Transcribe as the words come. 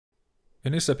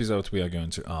In this episode, we are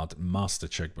going to add master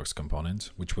checkbox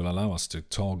component, which will allow us to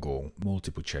toggle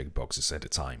multiple checkboxes at a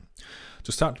time.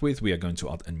 To start with, we are going to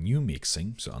add a new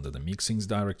mixing. So under the mixings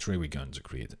directory, we're going to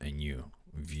create a new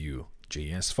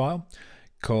Vue.js file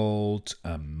called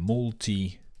a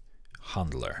multi-handler.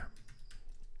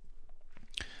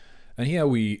 And here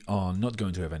we are not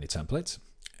going to have any templates.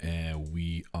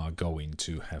 We are going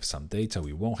to have some data.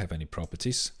 We won't have any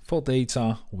properties. For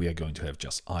data, we are going to have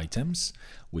just items,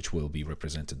 which will be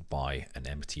represented by an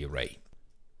empty array.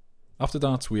 After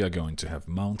that, we are going to have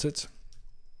mounted.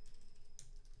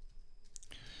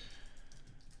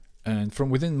 And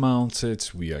from within mounted,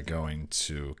 we are going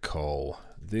to call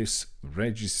this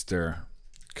register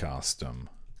custom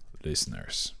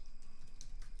listeners.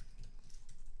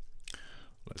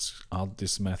 Let's add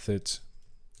this method.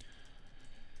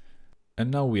 And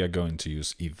now we are going to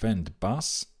use event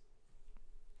bus,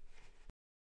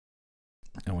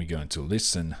 and we're going to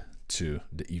listen to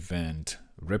the event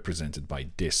represented by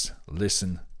this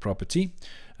listen property.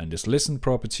 And this listen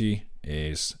property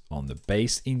is on the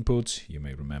base input. You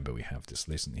may remember we have this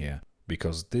listen here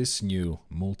because this new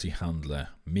multi-handler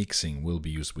mixing will be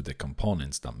used with the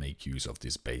components that make use of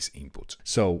this base input.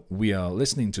 So we are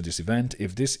listening to this event.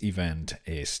 If this event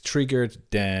is triggered,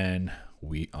 then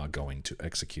we are going to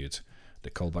execute the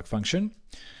callback function,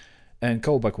 and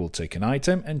callback will take an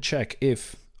item and check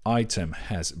if item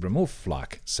has remove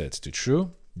flag set to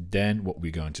true. Then what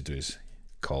we're going to do is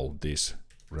call this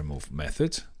remove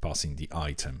method, passing the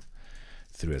item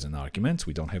through as an argument.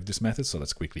 We don't have this method, so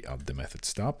let's quickly add the method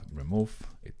stop remove.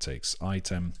 It takes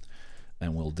item,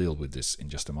 and we'll deal with this in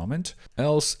just a moment.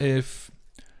 Else if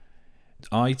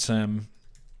item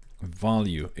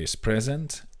value is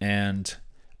present and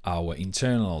our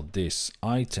internal this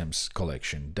items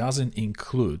collection doesn't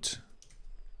include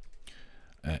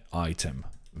item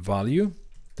value,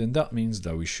 then that means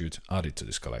that we should add it to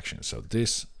this collection. So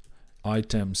this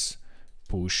items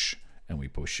push, and we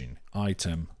push in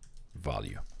item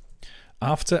value.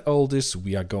 After all this,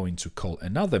 we are going to call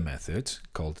another method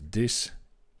called this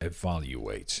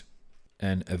evaluate.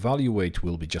 And evaluate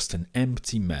will be just an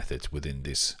empty method within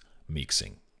this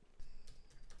mixing.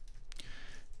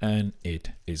 And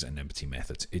it is an empty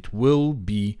method. It will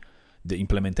be, the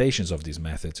implementations of this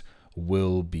method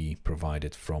will be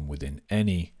provided from within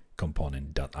any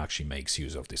component that actually makes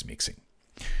use of this mixing.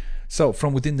 So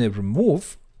from within the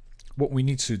remove, what we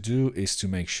need to do is to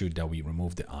make sure that we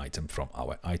remove the item from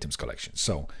our items collection.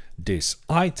 So this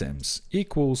items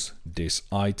equals this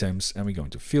items, and we're going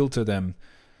to filter them,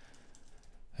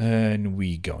 and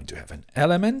we're going to have an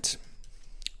element.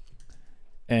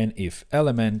 And if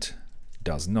element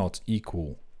does not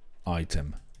equal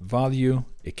item value,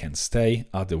 it can stay,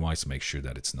 otherwise make sure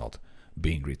that it's not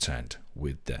being returned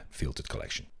with the filtered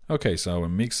collection. Okay, so our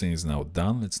mixing is now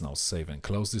done. Let's now save and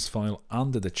close this file.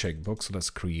 Under the checkbox,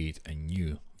 let's create a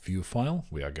new Vue file.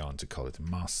 We are going to call it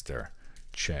master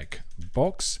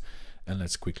checkbox, and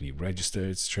let's quickly register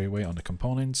it straight away on the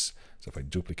components. So if I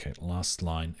duplicate last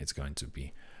line, it's going to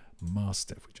be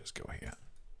master, if we just go here,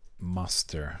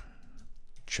 master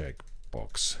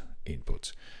checkbox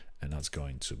input, and that's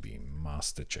going to be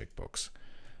master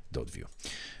checkbox.view.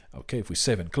 Okay, if we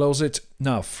save and close it,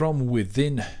 now from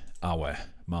within our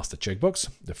master checkbox,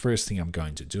 the first thing I'm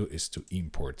going to do is to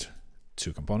import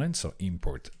two components. So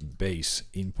import base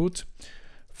input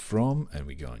from, and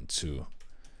we're going to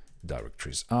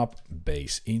directories up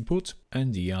base input,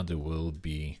 and the other will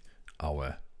be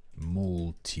our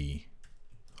multi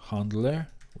handler,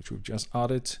 which we've just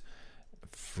added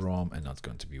from, and that's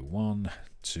going to be 1,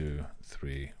 2,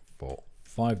 3, 4,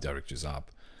 5 directories up,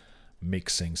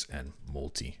 mixings and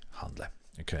multi-handler.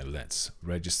 Okay, let's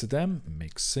register them.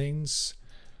 Mixings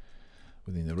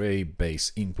within array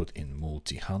base input in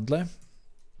multi-handler.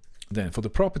 Then for the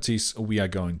properties, we are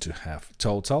going to have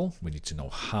total. We need to know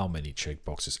how many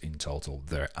checkboxes in total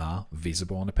there are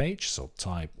visible on the page. So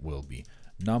type will be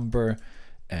number,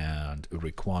 and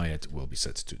required will be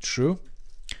set to true.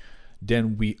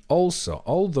 Then we also,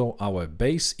 although our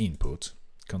base input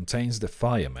contains the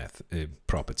fire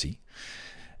property,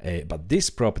 but this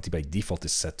property by default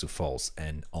is set to false,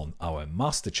 and on our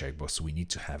master checkbox we need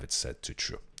to have it set to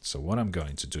true. So what I'm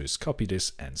going to do is copy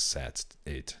this and set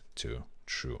it to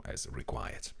true as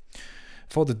required.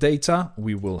 For the data,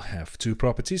 we will have two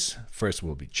properties. First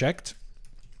will be checked,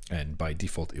 and by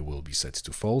default it will be set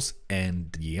to false,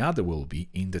 and the other will be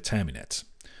indeterminate.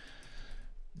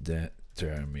 The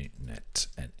indeterminate,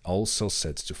 and also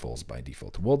set to false by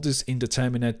default. What this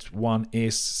indeterminate one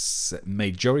is,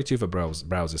 majority of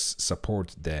browsers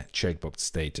support the checkbox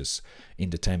status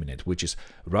indeterminate, which is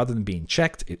rather than being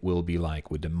checked, it will be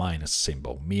like with the minus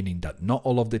symbol, meaning that not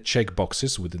all of the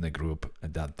checkboxes within a group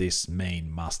that this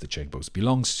main master checkbox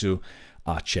belongs to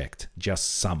are checked,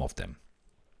 just some of them.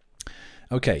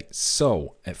 Okay,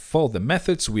 so for the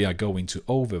methods, we are going to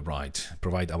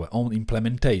provide our own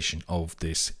implementation of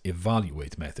this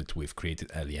evaluate method we've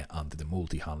created earlier under the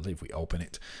multi-handler. If we open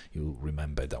it, you'll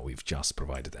remember that we've just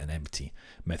provided an empty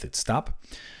method stub.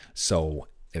 So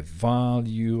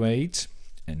evaluate,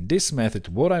 and this method,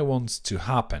 what I want to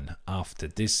happen after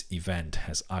this event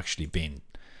has actually been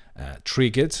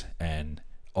triggered and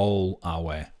all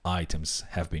our items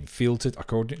have been filtered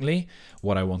accordingly,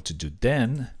 what I want to do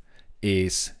then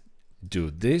is do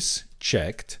this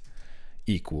checked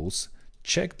equals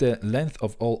check the length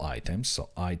of all items, so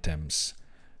items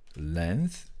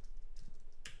length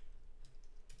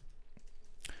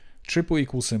triple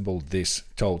equal symbol this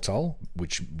total,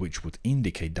 which would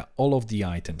indicate that all of the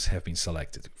items have been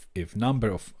selected. If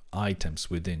number of items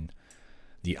within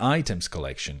the items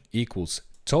collection equals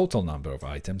total number of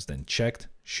items, then checked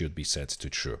should be set to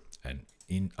true, and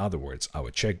in other words our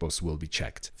checkbox will be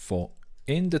checked. For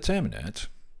indeterminate,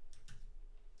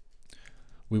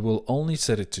 we will only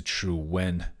set it to true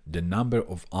when the number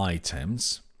of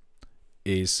items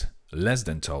is less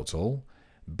than total,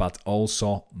 but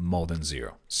also more than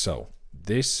 0. So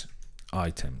this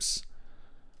item's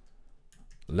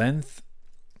length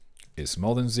is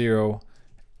more than 0,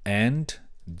 and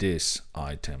this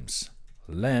item's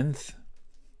length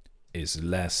is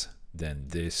less than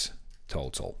this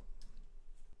total.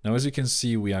 Now, as you can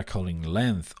see, we are calling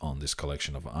length on this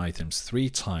collection of items 3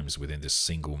 times within this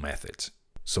single method.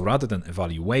 So rather than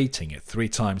evaluating it 3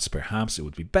 times, perhaps it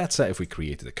would be better if we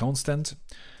created a constant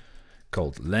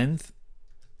called length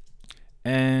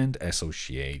and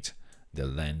associate the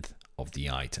length of the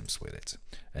items with it.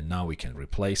 And now we can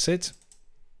replace it.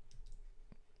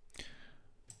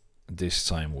 This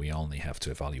time we only have to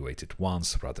evaluate it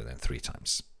once rather than 3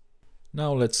 times.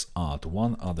 Now let's add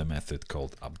one other method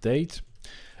called update.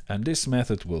 And this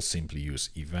method will simply use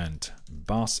event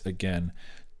bus again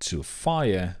to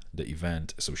fire the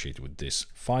event associated with this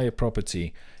fire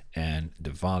property, and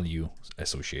the value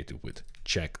associated with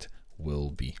checked will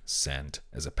be sent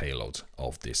as a payload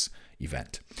of this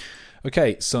event.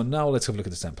 Okay, so now let's have a look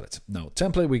at the template. Now,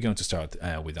 template, we're going to start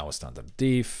with our standard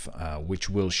div, which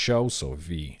will show, so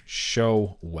v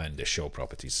show when the show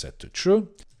property is set to true,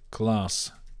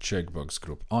 class checkbox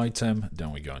group item,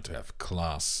 then we're going to have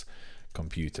class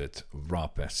computed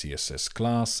wrapper CSS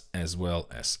class, as well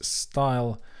as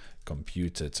style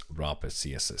computed wrapper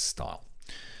CSS style.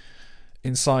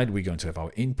 Inside we're going to have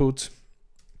our input,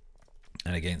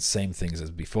 and again same things as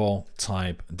before.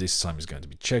 Type this time is going to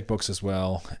be checkbox as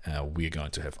well. We're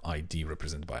going to have ID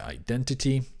represented by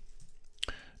identity,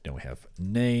 then we have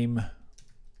name,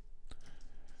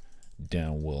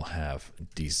 then we'll have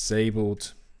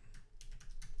disabled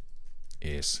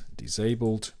is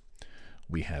disabled.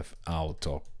 We have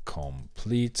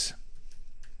autocomplete,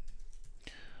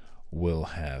 we'll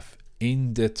have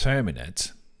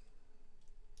indeterminate,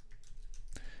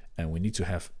 and we need to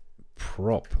have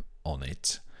prop on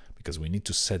it because we need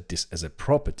to set this as a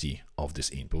property of this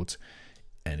input,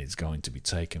 and it's going to be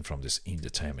taken from this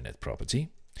indeterminate property.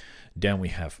 Then we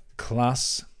have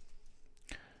class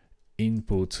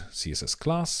input CSS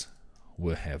class.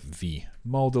 We'll have v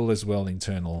model as well,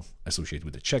 internal, associated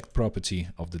with the checked property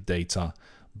of the data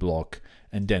block.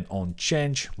 And then on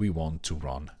change, we want to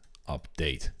run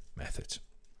update method.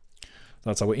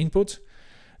 That's our input.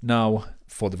 Now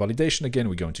for the validation, again,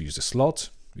 we're going to use a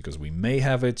slot because we may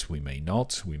have it, we may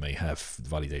not. We may have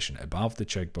validation above the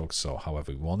checkbox, so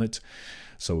however we want it.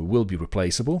 So it will be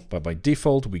replaceable, but by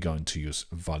default, we're going to use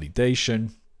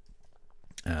validation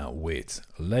with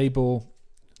label,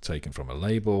 taken from a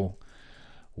label,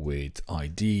 with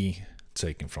ID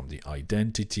taken from the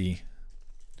identity.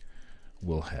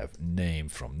 We'll have name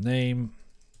from name.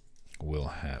 We'll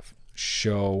have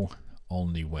show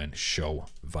only when show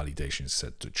validation is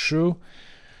set to true.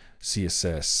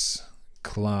 CSS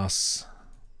class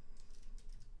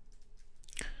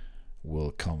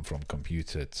will come from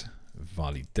computed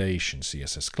validation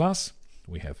CSS class.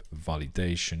 We have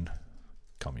validation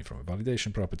coming from a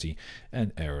validation property,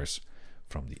 and errors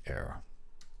from the error.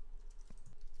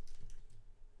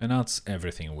 And that's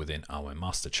everything within our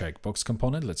master checkbox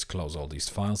component. Let's close all these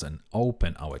files and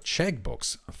open our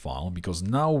checkbox file, because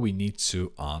now we need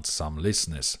to add some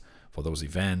listeners for those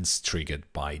events triggered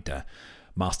by the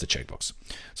master checkbox.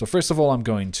 So first of all, I'm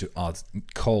going to add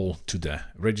call to the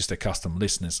register custom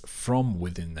listeners from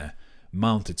within the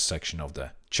mounted section of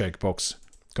the checkbox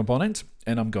component,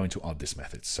 and I'm going to add this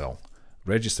method. So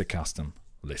register custom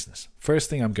listeners. First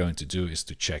thing I'm going to do is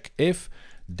to check if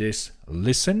this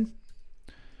listen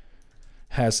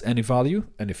has any value,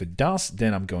 and if it does,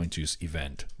 then I'm going to use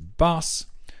event bus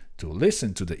to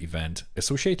listen to the event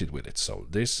associated with it. So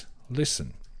this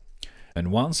listen. And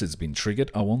once it's been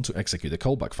triggered, I want to execute a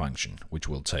callback function, which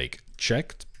will take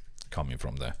checked, coming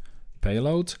from the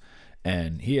payload.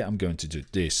 And here I'm going to do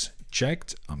this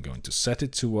checked. I'm going to set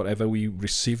it to whatever we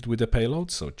received with the payload,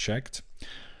 so checked.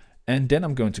 And then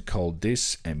I'm going to call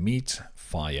this emit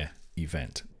fire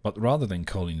event. But rather than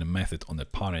calling the method on the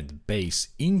parent base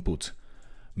input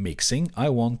mixing, I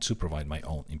want to provide my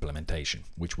own implementation,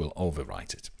 which will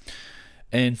overwrite it.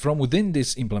 And from within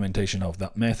this implementation of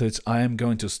that method, I am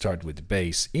going to start with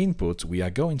base input. We are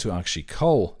going to actually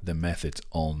call the method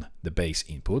on the base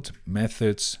input.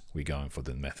 Methods, we're going for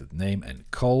the method name and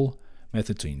call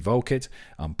method to invoke it.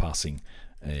 I'm passing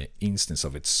an instance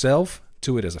of itself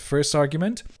to it as a first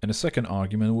argument. And the second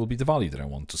argument will be the value that I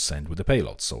want to send with the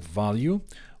payload. So value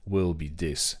will be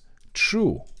this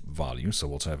true value, so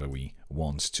whatever we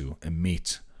want to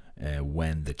emit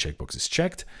when the checkbox is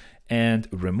checked. And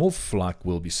remove flag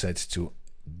will be set to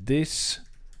this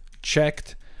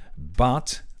checked,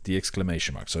 but the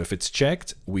exclamation mark. So if it's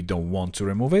checked, we don't want to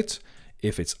remove it.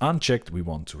 If it's unchecked, we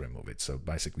want to remove it. So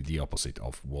basically the opposite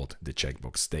of what the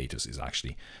checkbox status is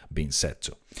actually being set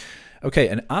to. Okay,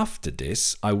 and after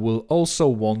this, I will also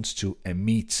want to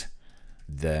emit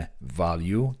the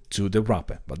value to the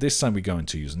wrapper. But this time we're going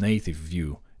to use native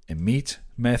view emit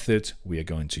method. We are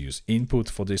going to use input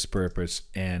for this purpose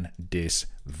and this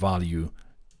value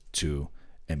to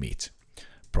emit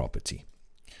property.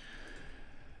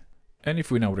 And if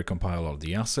we now recompile all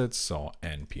the assets, so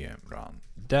npm run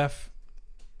dev,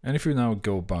 and if we now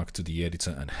go back to the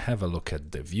editor and have a look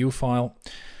at the view file,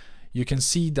 you can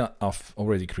see that I've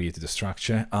already created a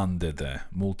structure under the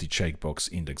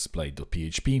multi-checkbox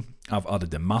index.blade.php. I've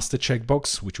added the master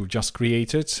checkbox, which we just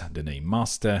created, the name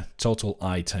master, total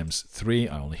items 3.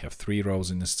 I only have 3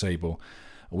 rows in this table.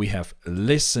 We have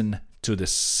listen to the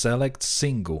select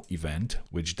single event,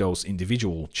 which those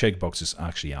individual checkboxes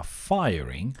actually are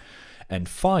firing, and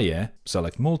fire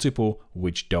select multiple,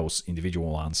 which those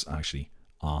individual ones actually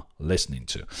are listening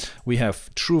to. We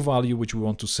have true value, which we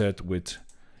want to set with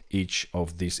each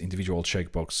of these individual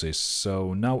checkboxes.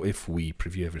 So now if we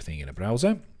preview everything in a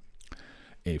browser,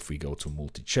 if we go to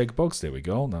multi-checkbox, there we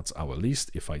go, that's our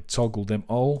list. If I toggle them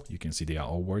all, you can see they are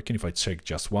all working. If I check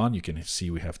just one, you can see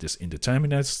we have this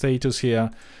indeterminate status here,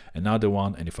 another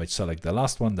one, and if I select the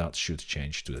last one, that should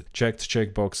change to the checked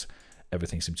checkbox.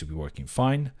 Everything seems to be working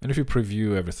fine. And if you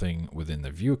preview everything within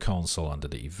the view console under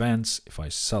the events, if I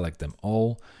select them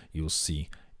all, you'll see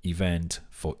event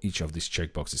for each of these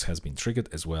checkboxes has been triggered,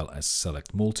 as well as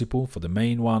select multiple for the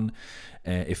main one.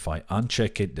 If I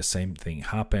uncheck it, the same thing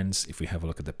happens. If we have a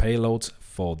look at the payload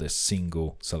for the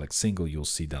single, select single, you'll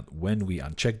see that when we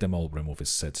uncheck them all, remove is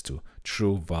set to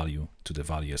true value to the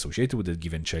value associated with the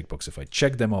given checkbox. If I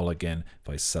check them all again, if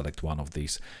I select one of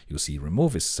these, you'll see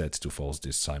remove is set to false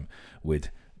this time with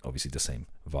obviously the same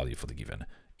value for the given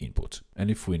input.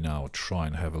 And if we now try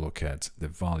and have a look at the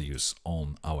values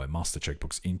on our master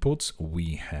checkbox inputs,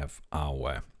 we have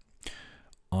our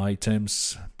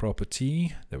items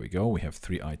property. There we go. We have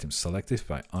 3 items selected. If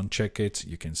I uncheck it,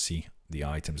 you can see the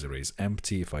items array is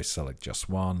empty. If I select just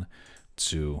 1,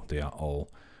 2, they are all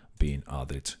being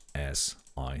added as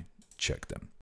I check them.